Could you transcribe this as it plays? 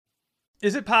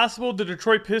Is it possible the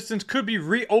Detroit Pistons could be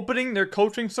reopening their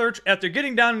coaching search after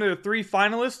getting down to their 3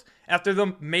 finalists, after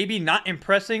them maybe not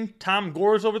impressing Tom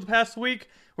Gores over the past week?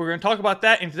 We're going to talk about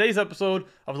that in today's episode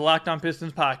of the Locked On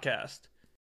Pistons podcast.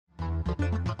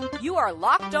 You are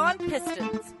Locked On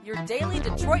Pistons, your daily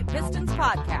Detroit Pistons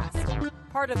podcast.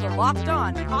 Part of the Locked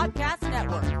On Podcast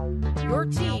Network, your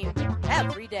team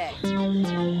every day.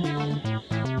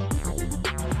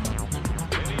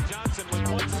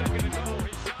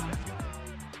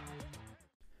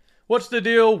 What's the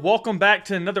deal? Welcome back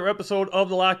to another episode of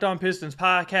the Locked On Pistons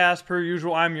podcast. Per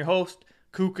usual, I'm your host,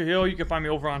 Kuka Hill. You can find me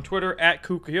over on Twitter at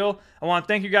Kuka Hill. I want to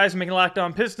thank you guys for making Locked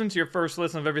On Pistons your first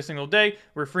listen of every single day.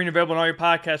 We're free and available on all your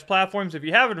podcast platforms. If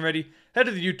you haven't already, head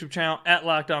to the YouTube channel at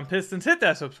Locked On Pistons, hit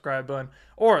that subscribe button,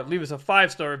 or leave us a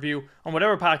 5-star review on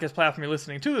whatever podcast platform you're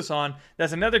listening to this on.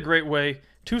 That's another great way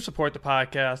to support the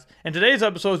podcast. And today's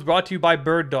episode is brought to you by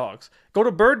Bird Dogs. Go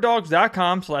to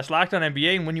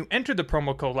birddogs.com/LockedOnNBA, and when you enter the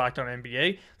promo code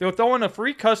LockedOnNBA, they'll throw in a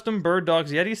free custom Bird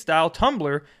Dogs Yeti-style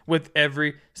tumbler with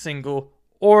every single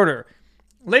order.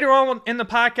 Later on in the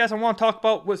podcast, I want to talk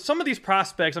about what some of these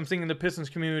prospects I'm seeing in the Pistons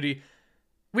community.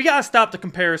 We got to stop the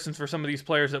comparisons for some of these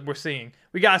players that we're seeing.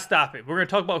 We got to stop it. We're going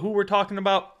to talk about who we're talking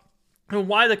about and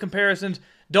why the comparisons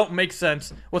don't make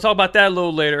sense. We'll talk about that a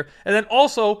little later. And then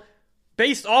also,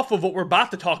 based off of what we're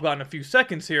about to talk about in a few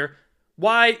seconds here,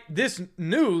 why this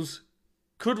news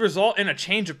could result in a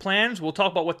change of plans. We'll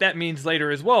talk about what that means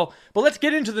later as well. But let's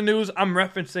get into the news I'm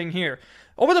referencing here.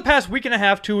 Over the past week and a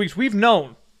half, 2 weeks, we've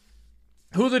known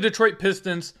who the Detroit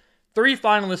Pistons' 3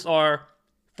 finalists are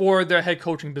for their head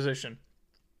coaching position.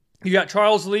 You got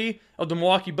Charles Lee of the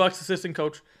Milwaukee Bucks, assistant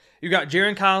coach. You got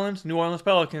Jarron Collins, New Orleans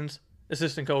Pelicans,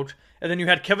 assistant coach. And then you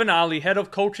had Kevin Ollie, head of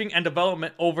coaching and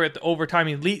development over at the Overtime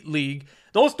Elite League.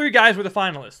 Those 3 guys were the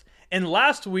finalists. And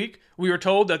last week, we were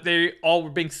told that they all were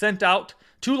being sent out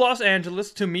to Los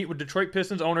Angeles to meet with Detroit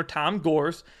Pistons owner Tom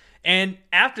Gores. And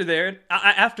after those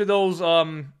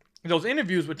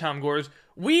interviews with Tom Gores,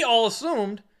 we all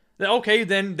assumed that, okay,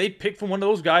 then they'd pick from one of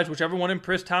those guys, whichever one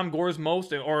impressed Tom Gores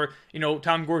most, or,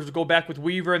 Tom Gores would go back with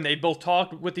Weaver and they'd both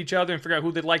talk with each other and figure out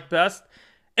who they liked best.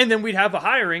 And then we'd have a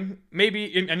hiring.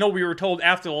 Maybe, I know we were told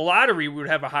after the lottery we would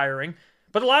have a hiring,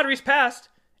 but the lottery's passed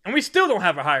and we still don't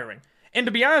have a hiring. And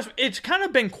to be honest, it's kind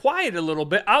of been quiet a little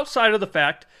bit outside of the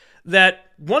fact that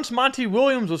once Monty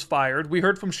Williams was fired, we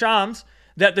heard from Shams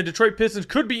that the Detroit Pistons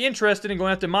could be interested in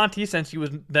going after Monty since he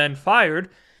was then fired.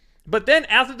 But then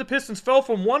after the Pistons fell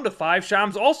from 1 to 5,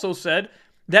 Shams also said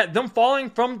that them falling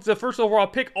from the first overall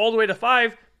pick all the way to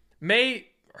 5 may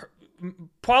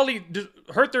probably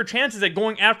hurt their chances at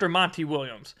going after Monty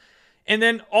Williams. And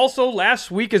then also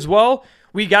last week as well,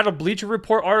 we got a Bleacher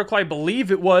Report article, I believe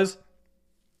it was,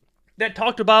 that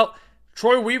talked about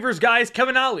Troy Weaver's guys,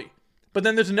 Kevin Ollie. But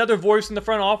then there's another voice in the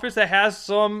front office that has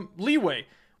some leeway,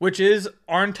 which is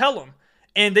Arn Tellem.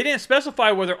 And they didn't specify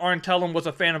whether Arn Tellem was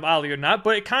a fan of Ollie or not,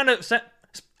 but it kind of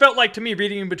felt like to me,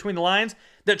 reading in between the lines,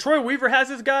 that Troy Weaver has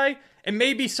this guy, and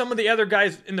maybe some of the other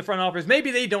guys in the front office,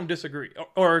 maybe they don't disagree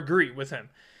or agree with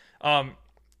him.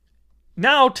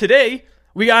 Now, today,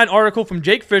 we got an article from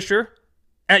Jake Fisher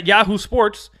at Yahoo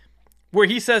Sports where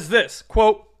he says this,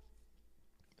 quote,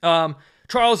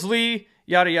 Charles Lee,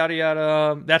 yada, yada,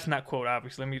 yada. That's not quote,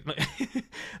 obviously.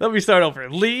 Let me start over.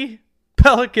 Lee,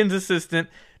 Pelicans assistant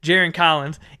Jarron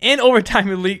Collins, and Overtime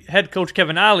Elite head coach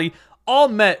Kevin Ollie all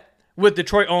met with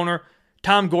Detroit owner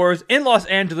Tom Gores in Los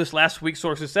Angeles last week,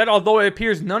 sources said, although it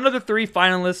appears none of the 3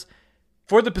 finalists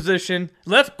for the position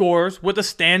left Gores with a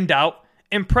standout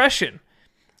impression.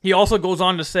 He also goes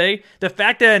on to say, the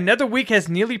fact that another week has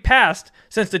nearly passed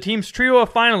since the team's trio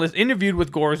of finalists interviewed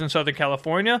with Gores in Southern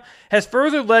California has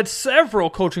further led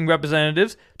several coaching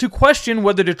representatives to question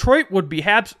whether Detroit would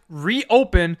perhaps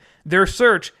reopen their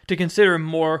search to consider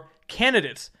more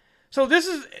candidates. So this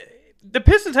is the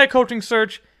Pistons head coaching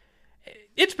search.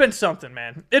 It's been something,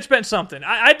 man. It's been something.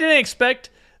 I didn't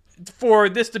expect for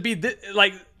this to be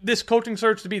this coaching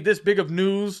search to be this big of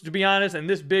news, to be honest, and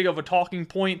this big of a talking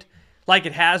point like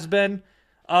it has been.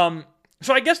 So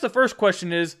I guess the first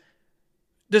question is,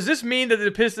 does this mean that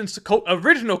the Pistons'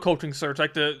 original coaching search,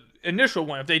 like the initial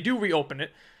one, if they do reopen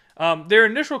it, their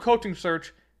initial coaching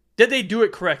search, did they do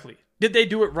it correctly? Did they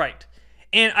do it right?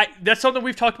 And that's something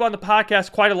we've talked about in the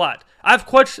podcast quite a lot.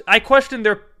 I questioned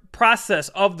their process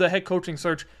of the head coaching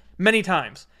search many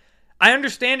times. I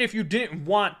understand if you didn't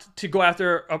want to go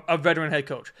after a veteran head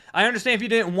coach. I understand if you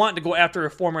didn't want to go after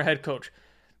a former head coach.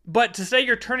 But to say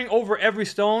you're turning over every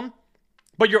stone,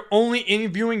 but you're only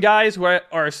interviewing guys who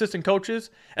are assistant coaches,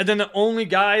 and then the only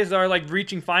guys that are like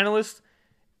reaching finalists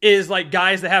is like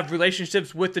guys that have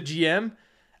relationships with the GM,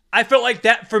 I felt like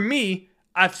that, for me,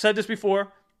 I've said this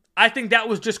before. I think that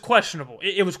was just questionable.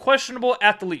 It was questionable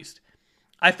at the least.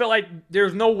 I felt like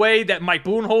there's no way that Mike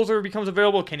Budenholzer becomes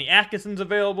available, Kenny Atkinson's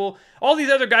available, all these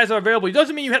other guys are available. It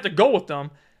doesn't mean you have to go with them,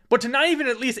 but to not even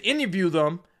at least interview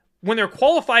them when they're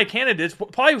qualified candidates,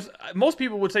 probably most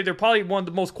people would say they're probably one of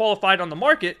the most qualified on the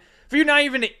market. For you not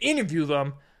even to interview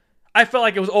them, I felt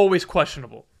like it was always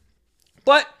questionable.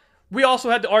 But we also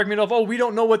had the argument of, we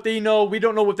don't know what they know. We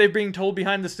don't know what they're being told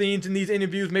behind the scenes in these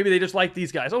interviews. Maybe they just like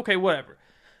these guys. Okay, whatever.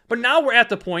 But now we're at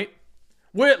the point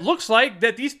where it looks like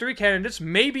that these three candidates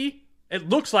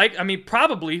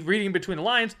probably, reading between the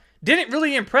lines, didn't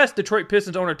really impress Detroit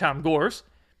Pistons owner Tom Gores.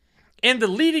 And the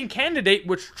leading candidate,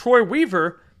 which Troy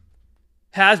Weaver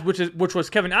has, which was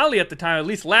Kevin Ollie at the time, at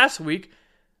least last week,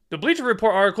 the Bleacher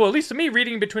Report article, at least to me,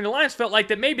 reading between the lines, felt like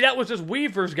that maybe that was just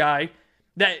Weaver's guy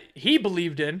that he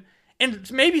believed in.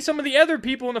 And maybe some of the other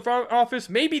people in the front office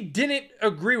maybe didn't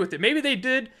agree with it. Maybe they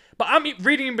did, but I'm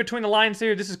reading in between the lines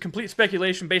here. This is complete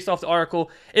speculation based off the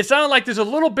article. It sounded like there's a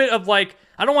little bit of I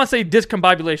don't want to say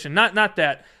discombobulation, not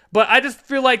that. But I just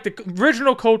feel like the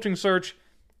original coaching search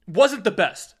wasn't the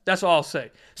best. That's all I'll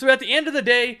say. So at the end of the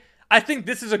day, I think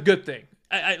this is a good thing.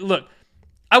 Look,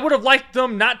 I would have liked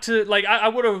them not to, I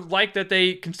would have liked that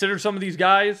they considered some of these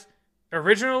guys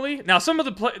originally. Now, some of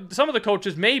the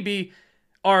coaches maybe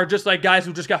are just like guys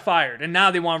who just got fired, and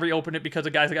now they want to reopen it because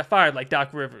of guys that got fired, like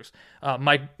Doc Rivers. I know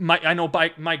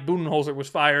Mike Budenholzer was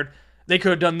fired. They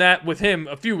could have done that with him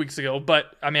a few weeks ago,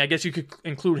 but I guess you could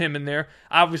include him in there.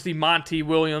 Obviously, Monty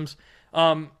Williams.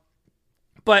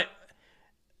 But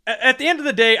at the end of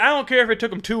the day, I don't care if it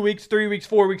took them 2 weeks, 3 weeks,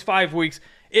 4 weeks, 5 weeks.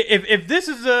 If this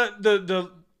is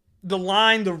the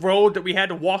line, the road that we had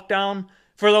to walk down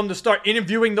for them to start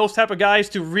interviewing those type of guys,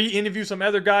 to re-interview some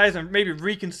other guys and maybe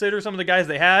reconsider some of the guys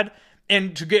they had,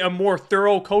 and to get a more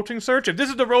thorough coaching search, if this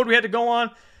is the road we had to go on,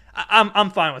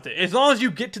 I'm fine with it. As long as you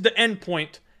get to the end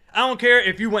point, I don't care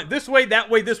if you went this way,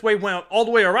 that way, this way, went all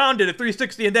the way around, did a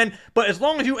 360, but as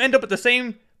long as you end up at the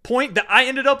same point that I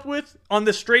ended up with on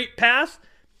the straight path,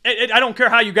 I don't care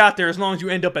how you got there as long as you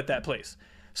end up at that place.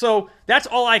 So that's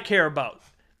all I care about.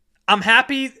 I'm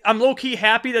happy. I'm low-key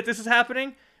happy that this is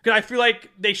happening because I feel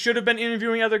like they should have been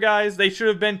interviewing other guys. They should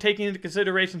have been taking into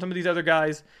consideration some of these other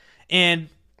guys. And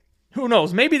who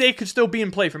knows? Maybe they could still be in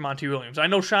play for Monty Williams. I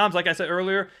know Shams, like I said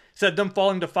earlier, said them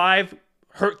falling to 5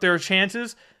 hurt their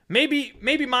chances. Maybe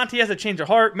Monty has a change of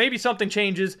heart. Maybe something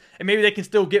changes, and maybe they can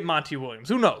still get Monty Williams.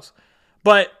 Who knows?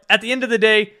 But at the end of the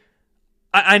day,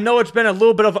 I know it's been a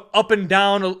little bit of up and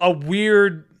down, a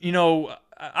weird,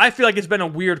 I feel like it's been a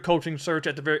weird coaching search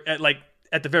at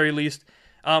the very least.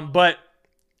 But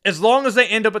as long as they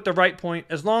end up at the right point,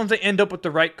 as long as they end up with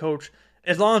the right coach,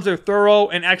 as long as they're thorough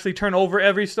and actually turn over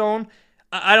every stone,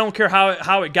 I don't care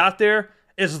how it got there.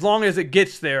 As long as it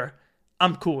gets there,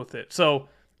 I'm cool with it. So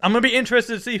I'm gonna be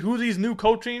interested to see who these new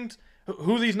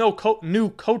new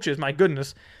coaches, my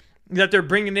goodness, that they're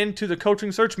bringing into the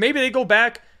coaching search. Maybe they go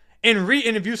back and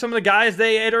re-interview some of the guys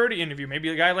they had already interviewed. Maybe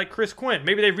a guy like Chris Quinn.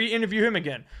 Maybe they re-interview him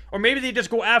again. Or maybe they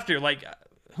just go after,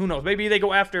 who knows? Maybe they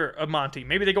go after a Monty.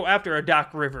 Maybe they go after a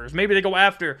Doc Rivers. Maybe they go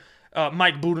after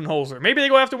Mike Budenholzer. Maybe they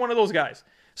go after one of those guys.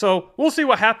 So we'll see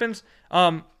what happens.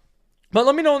 But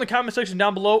let me know in the comment section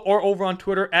down below or over on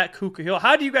Twitter at KukaHill.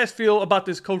 How do you guys feel about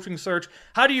this coaching search?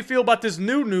 How do you feel about this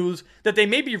new news that they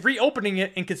may be reopening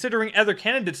it and considering other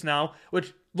candidates now,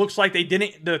 which looks like the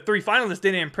 3 finalists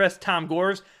didn't impress Tom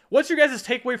Gores? What's your guys'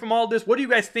 takeaway from all this? What are you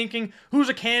guys thinking? Who's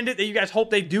a candidate that you guys hope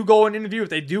they do go and interview if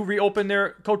they do reopen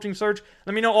their coaching search?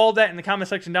 Let me know all that in the comment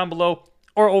section down below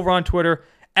or over on Twitter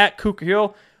at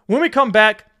KukaHill. When we come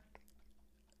back,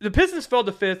 the Pistons fell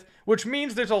to 5th, which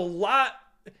means there's a lot.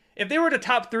 If they were the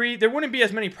top 3, there wouldn't be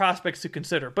as many prospects to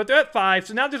consider. But they're at 5,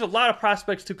 so now there's a lot of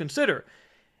prospects to consider.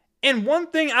 And one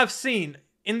thing I've seen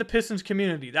in the Pistons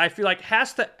community that I feel like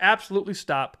has to absolutely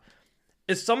stop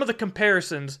is some of the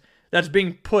comparisons that's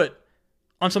being put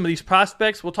on some of these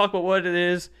prospects. We'll talk about what it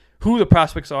is, who the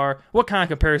prospects are, what kind of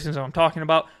comparisons I'm talking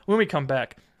about when we come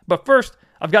back. But first,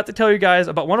 I've got to tell you guys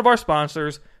about one of our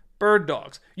sponsors, Bird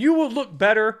Dogs. You will look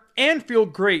better and feel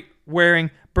great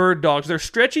wearing Bird Dogs. Their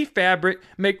stretchy fabric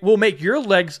will make your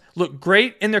legs look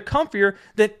great, and they're comfier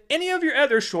than any of your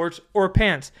other shorts or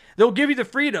pants. They'll give you the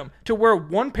freedom to wear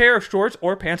one pair of shorts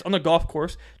or pants on the golf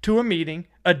course, to a meeting,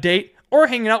 a date, or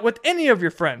hanging out with any of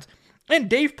your friends. And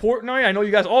Dave Portnoy, I know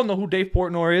you guys all know who Dave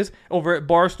Portnoy is over at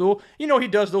Barstool. You know he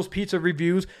does those pizza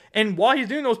reviews. And while he's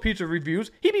doing those pizza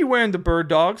reviews, he be wearing the Bird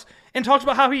Dogs and talks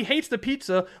about how he hates the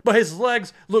pizza, but his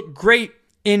legs look great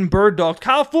in Bird Dogs.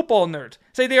 College football nerds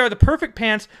say they are the perfect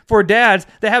pants for dads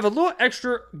that have a little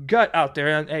extra gut out there.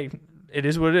 And hey, it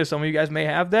is what it is. Some of you guys may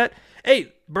have that.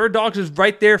 Hey, Bird Dogs is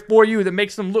right there for you. That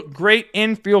makes them look great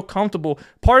and feel comfortable.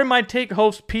 Part of my take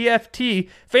host, PFT,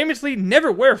 famously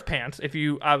never wears pants, if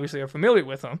you obviously are familiar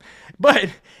with him. But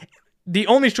the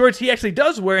only shorts he actually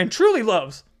does wear and truly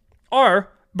loves are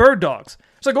Bird Dogs.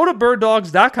 So go to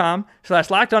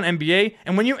birddogs.com/LockedOnNBA,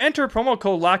 and when you enter promo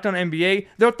code LockedOnNBA,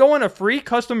 they'll throw in a free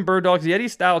custom Bird Dogs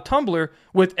Yeti-style tumbler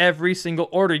with every single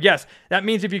order. Yes, that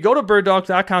means if you go to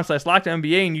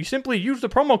birddogs.com/LockedOnNBA and you simply use the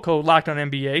promo code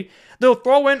LockedOnNBA, they'll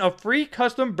throw in a free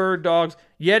custom Bird Dogs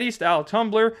Yeti-style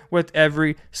tumbler with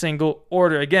every single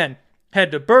order. Again,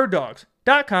 head to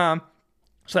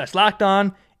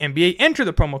birddogs.com/LockedOnNBA, enter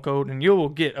the promo code, and you will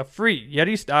get a free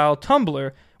Yeti-style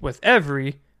tumbler with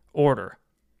every order.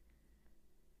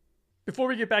 Before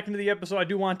we get back into the episode, I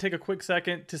do want to take a quick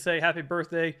second to say happy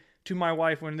birthday to my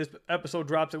wife. When this episode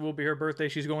drops, it will be her birthday.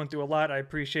 She's going through a lot. I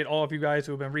appreciate all of you guys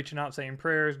who have been reaching out, saying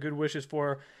prayers, good wishes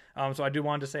for her. So I do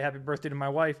want to say happy birthday to my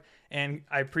wife, and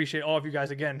I appreciate all of you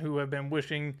guys, again, who have been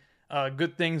wishing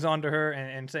good things onto her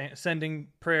and sending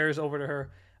prayers over to her.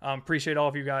 Appreciate all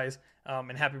of you guys,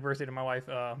 and happy birthday to my wife.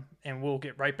 And we'll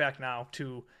get right back now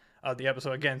to the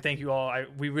episode. Again, thank you all.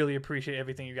 We really appreciate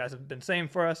everything you guys have been saying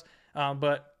for us.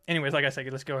 But anyways, like I said,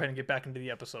 let's go ahead and get back into the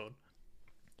episode.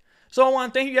 So I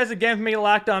want to thank you guys again for making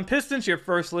Locked On Pistons your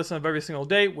first listen of every single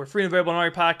day. We're free and available on all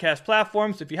your podcast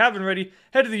platforms. If you haven't already,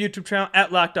 head to the YouTube channel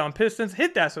at Locked On Pistons,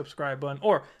 hit that subscribe button,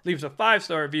 or leave us a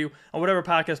 5-star review on whatever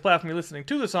podcast platform you're listening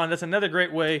to this on. That's another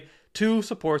great way to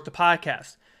support the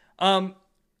podcast.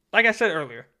 Like I said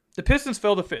earlier, the Pistons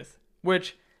fell to 5th,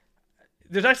 which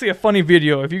there's actually a funny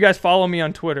video. If you guys follow me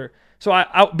on Twitter. So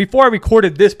I before I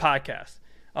recorded this podcast,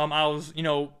 I was,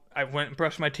 I went and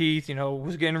brushed my teeth,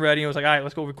 was getting ready. I was like, all right,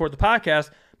 let's go record the podcast.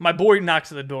 My boy knocks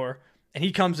at the door, and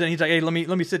he comes in. He's like, hey, let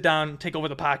me sit down and take over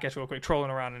the podcast real quick, trolling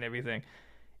around and everything.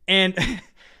 And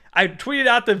I tweeted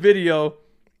out the video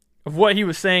of what he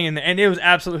was saying, and it was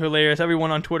absolutely hilarious.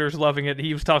 Everyone on Twitter is loving it.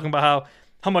 He was talking about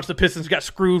how much the Pistons got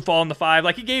screwed falling to 5.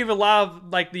 Like, he gave a lot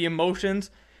of, the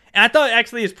emotions. And I thought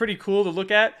actually it's pretty cool to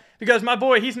look at, because my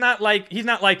boy, he's not like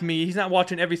me. He's not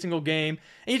watching every single game.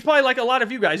 And he's probably like a lot of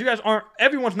you guys. You guys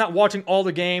everyone's not watching all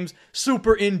the games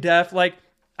super in-depth. Like,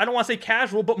 I don't want to say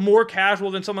casual, but more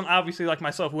casual than someone obviously like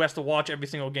myself who has to watch every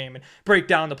single game and break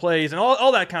down the plays and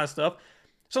all that kind of stuff.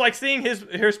 So, seeing his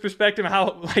perspective and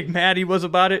how, mad he was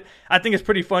about it, I think it's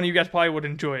pretty funny. You guys probably would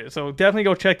enjoy it. So, definitely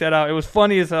go check that out. It was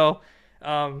funny as hell.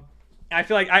 I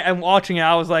feel like I'm watching it.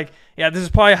 I was like, yeah, this is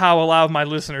probably how a lot of my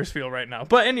listeners feel right now.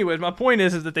 But anyways, my point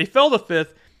is that they fell to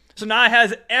 5th. So now it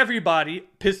has everybody,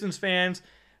 Pistons fans,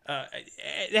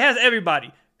 it has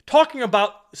everybody talking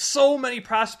about so many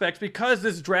prospects, because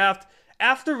this draft,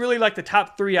 after really the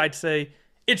top 3, I'd say,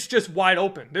 it's just wide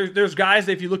open. There's guys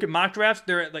that if you look at mock drafts,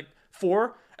 they're at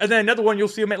 4, and then another one you'll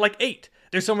see them at 8.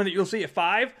 There's someone that you'll see at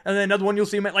 5, and then another one you'll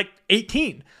see them at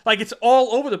 18. It's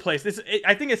all over the place.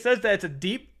 I think it says that it's a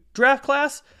deep draft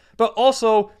class, but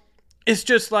also it's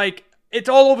just it's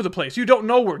all over the place. You don't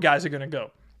know where guys are going to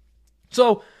go.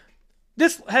 So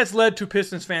this has led to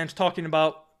Pistons fans talking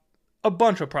about a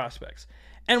bunch of prospects.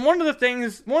 And one of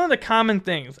the common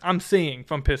things I'm seeing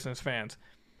from Pistons fans,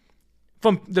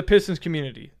 from the Pistons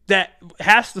community, that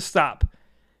has to stop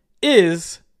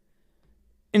is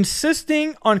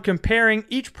insisting on comparing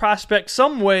each prospect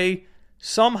some way,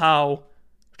 somehow,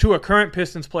 to a current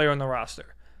Pistons player on the roster.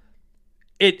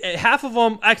 Half of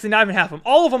them, actually not even half of them,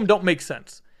 all of them don't make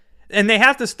sense. And they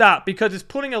have to stop, because it's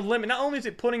putting a limit. Not only is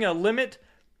it putting a limit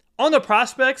on the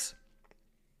prospects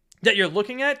that you're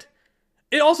looking at,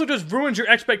 it also just ruins your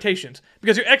expectations,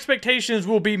 because your expectations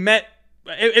will be met.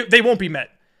 They won't be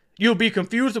met. You'll be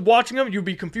confused watching them. You'll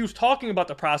be confused talking about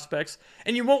the prospects,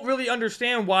 and you won't really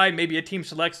understand why maybe a team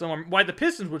selects them, or why the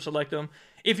Pistons would select them,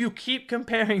 if you keep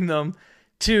comparing them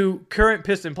to current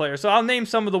Piston players. So I'll name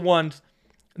some of the ones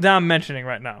that I'm mentioning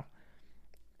right now.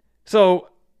 So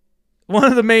one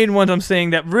of the main ones I'm saying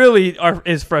that really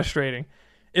is frustrating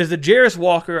is the Jarris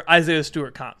Walker, Isaiah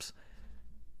Stewart comps.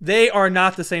 They are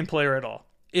not the same player at all.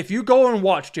 If you go and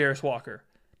watch Jarris Walker,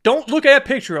 don't look at a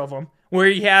picture of him where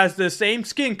he has the same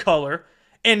skin color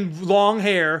and long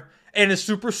hair and is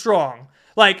super strong.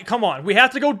 Come on, we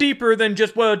have to go deeper than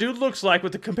just what a dude looks like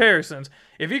with the comparisons.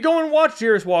 If you go and watch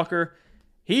Jarris Walker,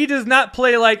 he does not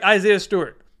play like Isaiah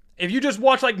Stewart. If you just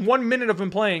watch 1 minute of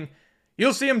him playing,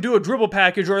 you'll see him do a dribble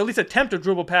package, or at least attempt a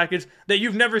dribble package, that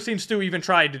you've never seen Stu even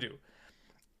try to do.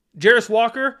 Jarris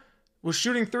Walker was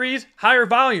shooting threes, higher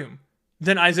volume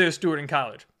than Isaiah Stewart in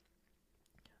college.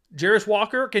 Jarris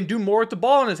Walker can do more with the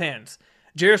ball in his hands.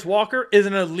 Jarris Walker is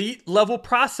an elite level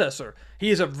processor.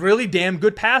 He is a really damn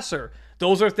good passer.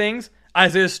 Those are things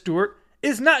Isaiah Stewart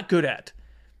is not good at.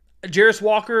 Jarris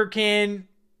Walker can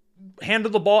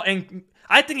handle the ball, and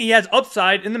I think he has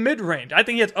upside in the mid-range. I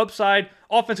think he has upside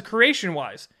offensive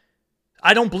creation-wise.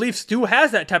 I don't believe Stu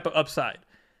has that type of upside.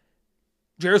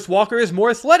 Jarris Walker is more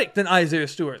athletic than Isaiah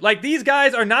Stewart. Like, these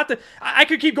guys are not the... I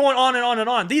could keep going on and on and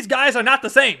on. These guys are not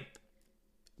the same.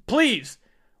 Please,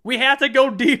 we have to go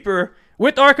deeper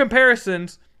with our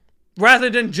comparisons rather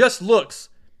than just looks.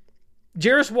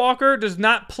 Jarris Walker does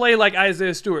not play like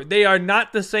Isaiah Stewart. They are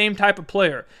not the same type of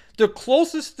player. The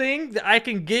closest thing that I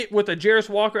can get with a Jarris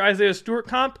Walker Isaiah Stewart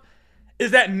comp is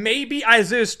that maybe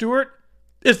Isaiah Stewart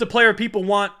is the player people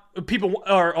want,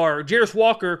 or Jarris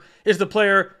Walker is the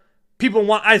player people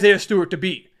want Isaiah Stewart to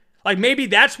be. Like, maybe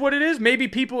that's what it is. Maybe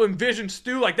people envision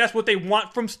Stu, like that's what they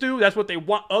want from Stu. That's what they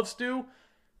want of Stu.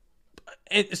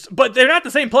 But they're not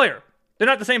the same player. They're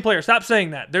not the same player. Stop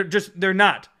saying that. They're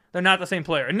not. They're not the same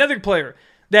player. Another player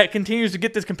that continues to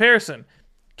get this comparison,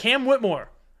 Cam Whitmore.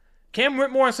 Cam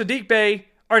Whitmore and Saddiq Bey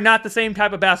are not the same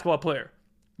type of basketball player.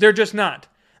 They're just not.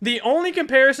 The only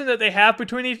comparison that they have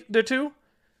between the two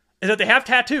is that they have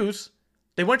tattoos.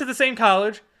 They went to the same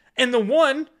college. And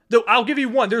I'll give you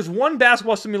one. There's one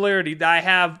basketball similarity that I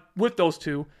have with those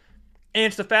two. And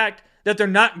it's the fact that they're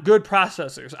not good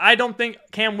processors. I don't think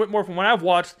Cam Whitmore, from what I've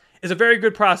watched, is a very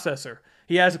good processor.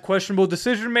 He has a questionable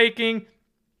decision making.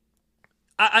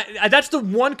 That's the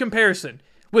one comparison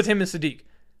with him and Saddiq.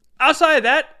 Outside of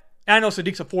that, I know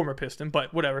Sadiq's a former Piston,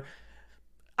 but whatever.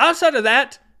 Outside of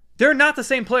that, they're not the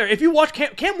same player. If you watch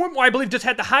Cam Whitmore, I believe, just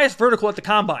had the highest vertical at the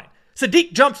combine.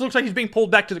 Saddiq jumps, looks like he's being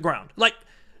pulled back to the ground. Like,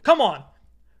 come on.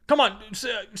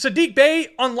 Saddiq Bey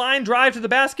on line drive to the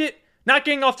basket, not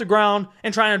getting off the ground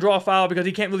and trying to draw a foul because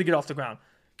he can't really get off the ground.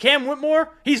 Cam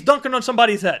Whitmore, he's dunking on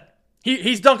somebody's head.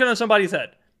 He's dunking on somebody's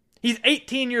head. He's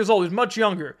 18 years old. He's much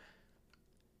younger.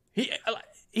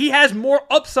 He has more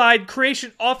upside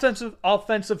creation,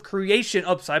 offensive creation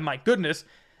upside, my goodness,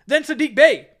 than Saddiq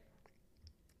Bey.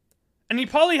 And he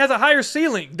probably has a higher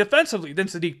ceiling defensively than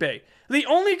Saddiq Bey. The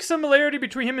only similarity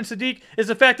between him and Saddiq is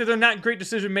the fact that they're not great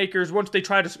decision makers once they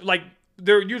try to, like,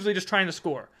 they're usually just trying to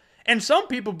score. And some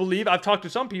people believe, I've talked to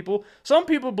some people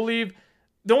believe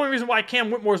the only reason why Cam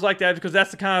Whitmore is like that is because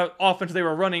that's the kind of offense they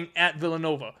were running at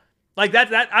Villanova. Like,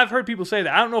 that I've heard people say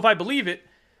that. I don't know if I believe it,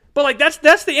 but, like,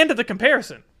 that's the end of the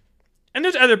comparison. And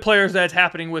there's other players that it's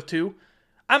happening with, too.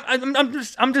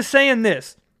 I'm just saying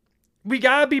this. We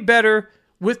gotta be better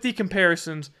with the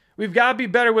comparisons. We've got to be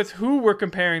better with who we're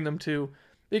comparing them to,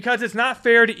 because it's not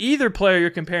fair to either player you're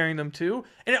comparing them to,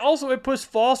 and it puts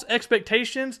false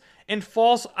expectations and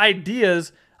false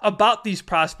ideas about these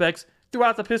prospects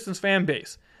throughout the Pistons fan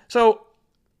base. So,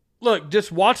 look,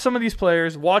 just watch some of these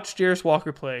players. Watch Jarris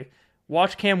Walker play.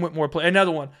 Watch Cam Whitmore play.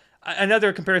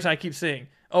 Another comparison I keep seeing.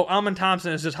 Oh, Amin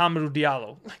Thompson is just Hamidou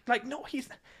Diallo. Like, no,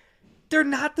 they're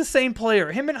not the same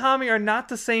player. Him and Hami are not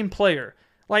the same player.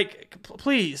 Like,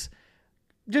 please.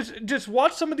 Just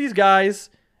watch some of these guys,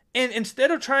 and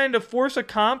instead of trying to force a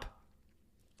comp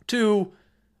to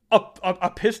a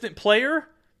Piston player,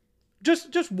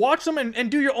 just watch them and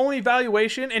do your own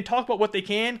evaluation and talk about what they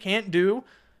can't do.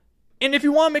 And if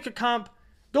you want to make a comp,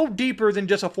 go deeper than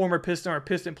just a former Piston or a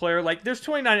Piston player. Like, there's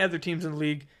 29 other teams in the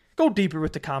league. Go deeper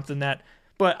with the comp than that.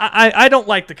 But I don't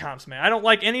like the comps, man. I don't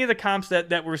like any of the comps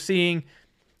that we're seeing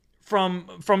from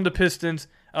the Pistons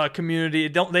community.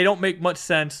 They don't make much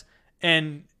sense.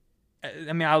 And,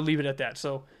 I mean, I'll leave it at that.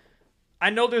 So, I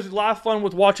know there's a lot of fun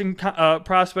with watching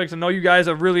prospects. I know you guys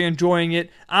are really enjoying it.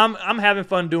 I'm having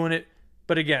fun doing it.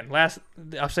 But again,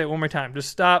 I'll say it one more time. Just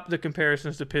stop the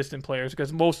comparisons to Piston players,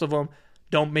 because most of them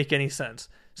don't make any sense.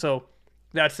 So,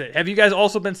 that's it. Have you guys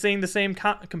also been seeing the same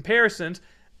comparisons?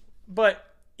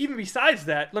 But even besides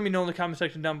that, let me know in the comment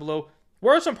section down below.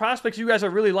 What are some prospects you guys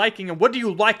are really liking, and what do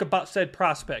you like about said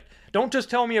prospect? Don't just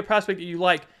tell me a prospect that you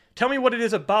like. Tell me what it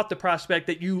is about the prospect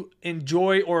that you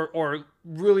enjoy or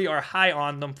really are high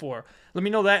on them for. Let me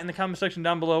know that in the comment section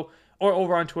down below or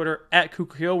over on Twitter at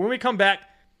KukaHill. When we come back,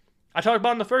 I talked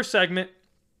about in the first segment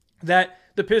that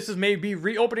the Pistons may be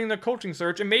reopening their coaching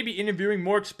search and maybe interviewing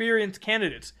more experienced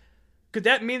candidates. Could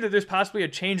that mean that there's possibly a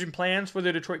change in plans for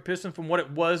the Detroit Pistons from what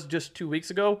it was just 2 weeks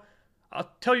ago? I'll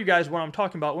tell you guys what I'm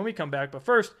talking about when we come back. But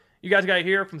first, you guys got to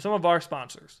hear from some of our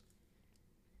sponsors.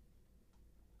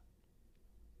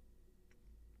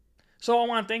 So I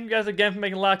want to thank you guys again for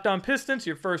making Locked On Pistons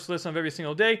your first listen of every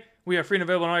single day. We are free and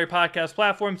available on all your podcast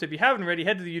platforms. If you haven't already,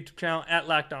 head to the YouTube channel at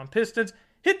Locked On Pistons.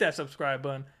 Hit that subscribe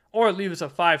button or leave us a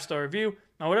 5-star review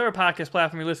on whatever podcast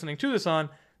platform you're listening to this on.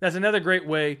 That's another great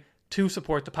way to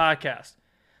support the podcast.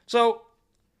 So,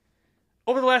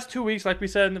 over the last 2 weeks, like we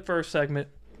said in the first segment,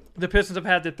 the Pistons have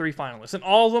had their 3 finalists. And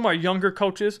all of them are younger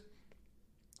coaches.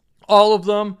 All of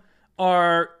them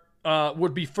are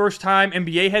would be first-time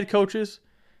NBA head coaches.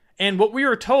 And what we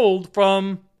were told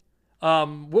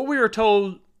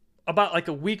about like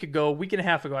a week and a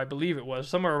half ago, I believe it was,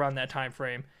 somewhere around that time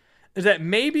frame, is that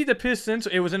maybe the Pistons,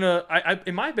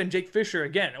 it might have been Jake Fisher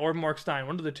again, or Mark Stein,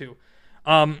 one of the two.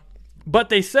 But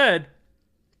they said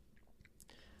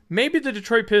maybe the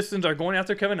Detroit Pistons are going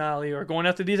after Kevin Ollie or going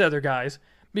after these other guys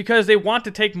because they want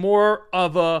to take more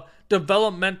of a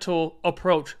developmental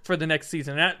approach for the next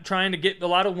season. They're not trying to get a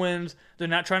lot of wins. They're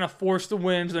not trying to force the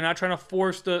wins. They're not trying to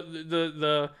force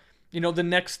the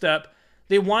next step.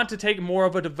 They want to take more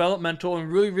of a developmental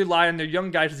and really rely on their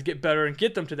young guys to get better and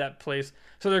get them to that place.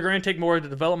 So they're going to take more of the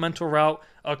developmental route,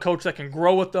 a coach that can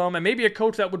grow with them, and maybe a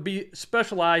coach that would be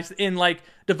specialized in like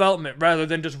development rather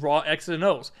than just raw X's and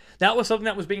O's. That was something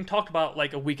that was being talked about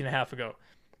like a week and a half ago.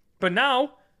 But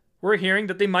now we're hearing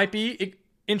that they might be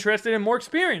interested in more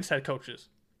experienced head coaches.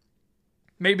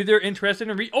 Maybe they're interested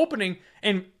in reopening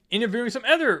and interviewing some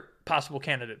other possible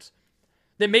candidates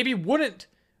that maybe wouldn't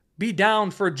be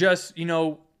down for just,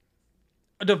 a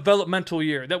developmental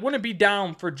year, that wouldn't be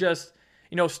down for just,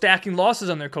 stacking losses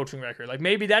on their coaching record. Like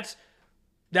maybe that's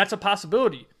a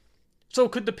possibility. So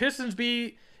could the Pistons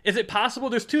is it possible?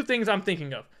 There's two things I'm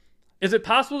thinking of. Is it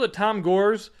possible that Tom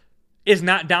Gores is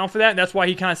not down for that, and that's why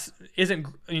he kind of isn't,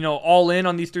 all in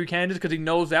on these three candidates, because he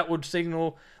knows that would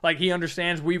signal, like he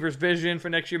understands Weaver's vision for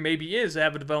next year maybe is to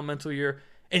have a developmental year,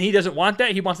 and he doesn't want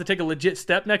that. He wants to take a legit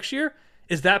step next year.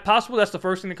 Is that possible? That's the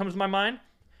first thing that comes to my mind.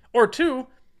 Or two,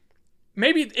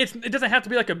 maybe it doesn't have to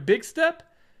be like a big step,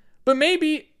 but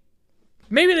maybe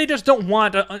they just don't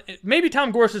want, maybe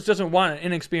Tom Gores just doesn't want an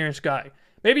inexperienced guy.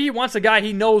 Maybe he wants a guy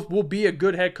he knows will be a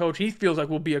good head coach, he feels like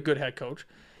will be a good head coach,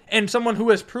 and someone who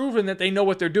has proven that they know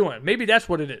what they're doing. Maybe that's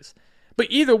what it is. But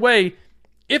either way,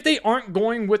 if they aren't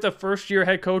going with a first-year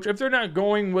head coach, if they're not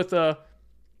going with a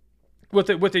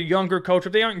younger coach,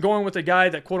 if they aren't going with a guy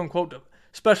that quote-unquote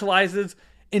specializes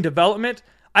in development,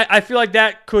 I feel like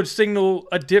that could signal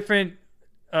a different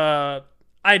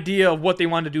idea of what they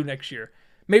want to do next year.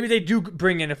 Maybe they do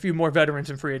bring in a few more veterans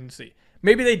in free agency.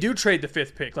 Maybe they do trade the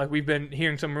fifth pick, like we've been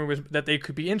hearing some rumors that they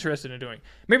could be interested in doing.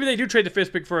 Maybe they do trade the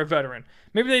fifth pick for a veteran.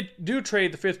 Maybe they do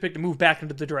trade the fifth pick to move back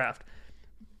into the draft.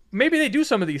 Maybe they do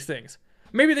some of these things.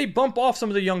 Maybe they bump off some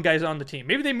of the young guys on the team.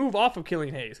 Maybe they move off of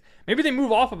Killian Hayes. Maybe they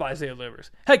move off of Isaiah Livers.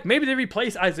 Heck, maybe they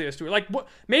replace Isaiah Stewart.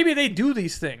 Maybe they do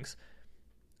these things.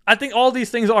 I think all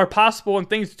these things are possible and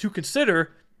things to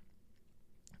consider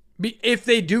if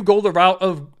they do go the route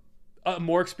of a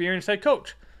more experienced head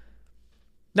coach.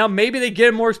 Now, maybe they get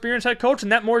a more experienced head coach,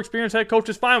 and that more experienced head coach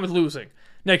is fine with losing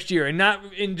next year and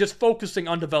not in just focusing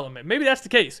on development. Maybe that's the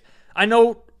case. I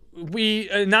know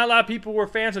not a lot of people were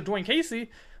fans of Dwayne Casey,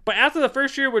 but after the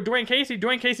first year with Dwayne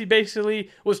Casey basically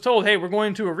was told, hey, we're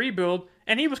going to a rebuild,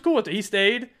 and he was cool with it. He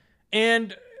stayed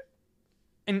and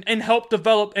helped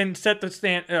develop and set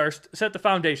the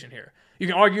foundation here. You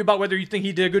can argue about whether you think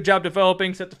he did a good job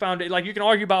developing, set the foundation. Like, you can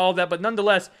argue about all that, but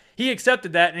nonetheless, he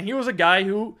accepted that, and he was a guy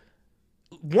who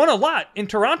won a lot in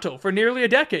Toronto for nearly a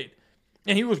decade.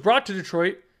 And he was brought to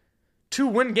Detroit to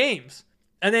win games.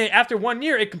 And then after 1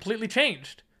 year, it completely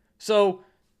changed. So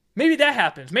maybe that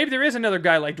happens. Maybe there is another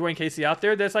guy like Dwayne Casey out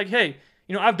there that's like, hey,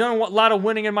 I've done a lot of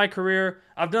winning in my career.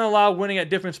 I've done a lot of winning at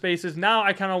different spaces. Now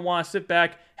I kind of want to sit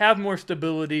back, have more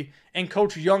stability, and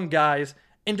coach young guys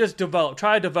and just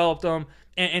try to develop them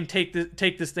and take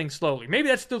this thing slowly. Maybe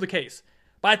that's still the case.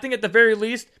 But I think at the very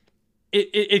least,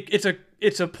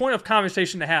 it's a point of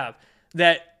conversation to have,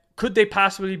 that could they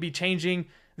possibly be changing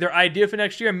their idea for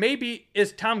next year? Maybe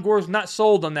is Tom Gores not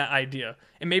sold on that idea,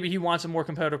 and maybe he wants a more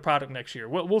competitive product next year.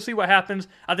 We'll see what happens.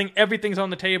 I think everything's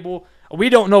on the table. We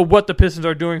don't know what the Pistons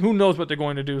are doing. Who knows what they're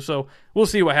going to do? So we'll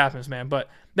see what happens, man. But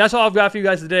that's all I've got for you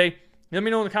guys today. Let me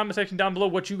know in the comment section down below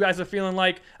what you guys are feeling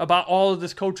like about all of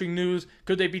this coaching news.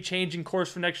 Could they be changing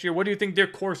course for next year? What do you think their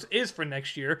course is for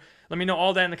next year? Let me know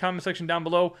all that in the comment section down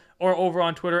below or over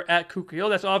on Twitter @KukaHill.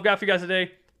 That's all I've got for you guys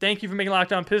today. Thank you for making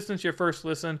Locked On Pistons your first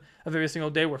listen of every single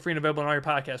day. We're free and available on all your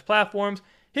podcast platforms.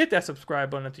 Hit that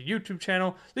subscribe button at the YouTube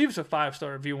channel. Leave us a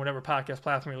 5-star review on whatever podcast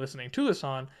platform you're listening to this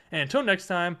on. And until next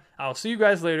time, I'll see you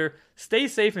guys later. Stay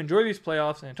safe, enjoy these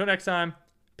playoffs, and until next time,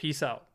 peace out.